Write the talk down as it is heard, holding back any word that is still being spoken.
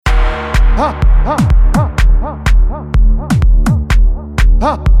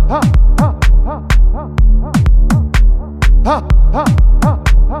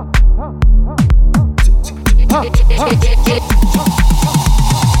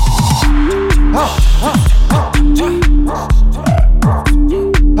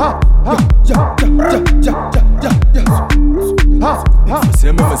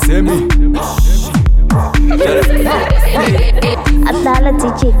Dlala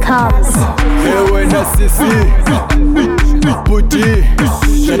DJ comes. Hey, when I see Booty,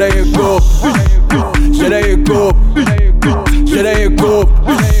 Dlala Ngekop, Dlala Ngekop, Dlala Ngekop,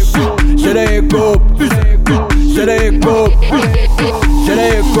 Dlala Ngekop, Dlala Ngekop, Dlala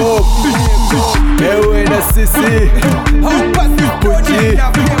Ngekop. Hey, when I see Booty,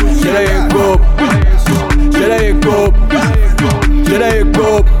 Dlala Ngekop, Dlala Ngekop, Dlala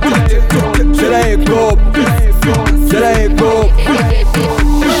Ngekop, Dlala Ngekop, Dlala Ngekop.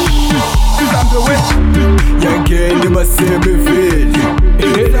 Yangeni masemivili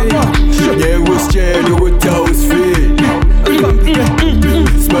Nyekusitshela ukuthi awusifili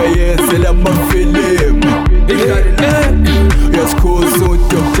Sibayenzela amafilimu Uyasikhuza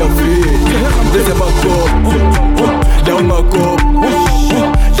uDr. Phil Lezi amakopo La ungakopo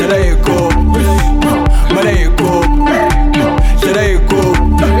Dlala Ngekop Mana Ngekop Dlala Ngekop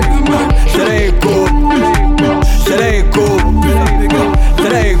Dlala Ngekop Dlala Ngekop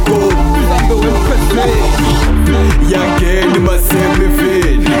Dlala Ngekop Yangeni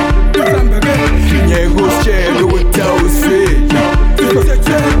masemivili Nyekusitshela ukuthi awusifili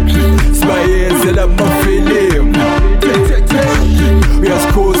Sibayenzela amafilimu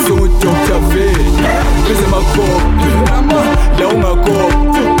Uyasikhuza uDr. Phil Lezi amakopo La ungakopo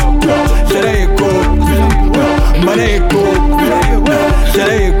Dlala Ngekop Mana Ngekop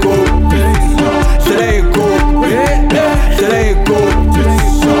Dlala Ngekop Dlala Ngekop Dlala Ngekop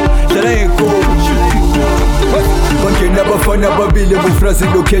Dlala Ngekop Bangena abafana ababili ku-Fraz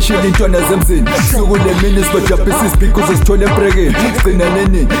location intwana zemzini Suku lemini sibajabhisa isibhikuzo sithole embrekeni Sigcina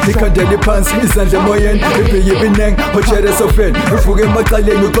nenini ikhanda liphansi izandla emoyeni Ibhiyi binengi hotshere sofeni Uvuke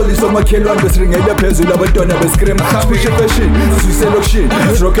emaqaleni uxolisa omakhelwane besiringela phezulu abantwana bescream Spishe fashion sisuse lokishini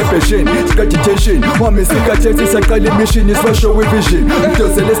Siroke ebheshini sikade tension Wami sikhathethi saqala imishini sibasho kwivision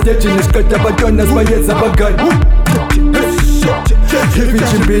Umdozele estejini siqeda abantwana sibayenza abangani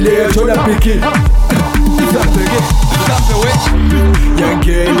Ivijimbile yathola bikini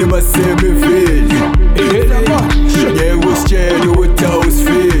Yangeni masemivili Nyekusitshela ukuthi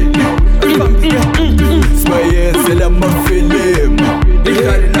awusifili Sibayenzela amafilimu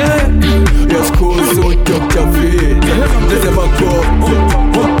Uyasikhuza uDr. Phil Lezi amakopo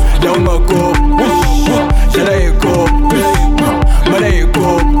La ungakopo Dlala Ngekop Mana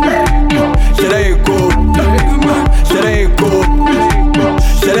Ngekop Dlala Ngekop Dlala Ngekop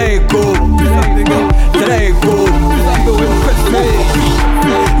Dlala Ngekop Dlala Ngekop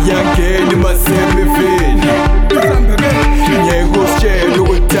Yangeni masemivili Nyekusitshela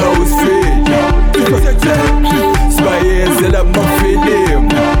ukuthi awusifili Sibayenzela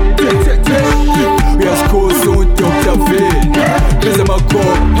amafilimu Uyasikhuza uDr. Phil Lezi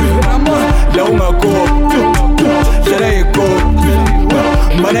amakopo La ungakopo Dlala Ngekop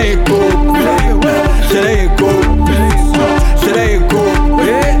Mana Ngekop Dlala Ngekop Dlala Ngekop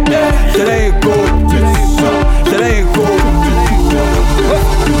Dlala Ngekop Dlala Ngekop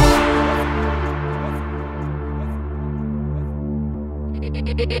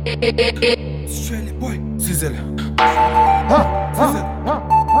Australia boy, Sizzle.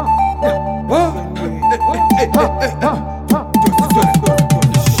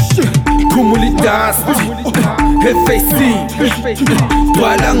 Kumuli dust, FAC,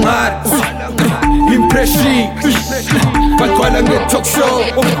 Dlala Ngekop, Impression, Dlala Ngekop show,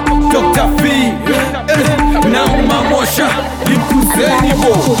 Dr. Phil, now Mamosha, Impuzeni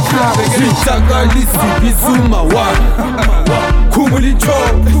bo, Zitagalisi bizuma wa, Kumuli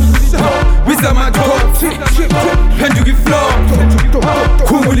chop, with a mad top, and you give flow,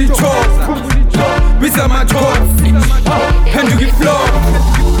 Kumuli chop, with a mad top, and you give flow.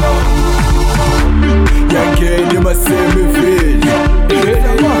 Yangeni masemivili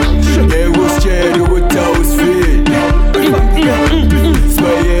Nyekusitshela ukuthi awusifili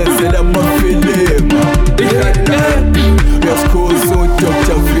Sibayenzela amafilimu Uyasikhuza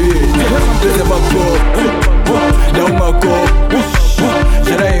uDr. Phil Lezi amakopo La ungakopo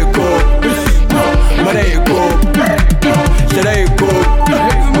Dlala Ngekop Mana Ngekop Dlala Ngekop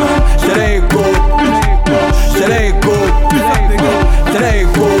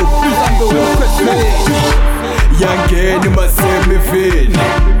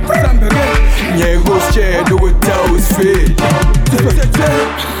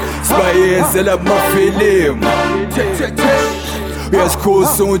sibayenzela mafilimu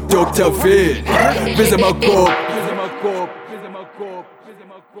uyasikhusa uDr. Phil biza Ngekop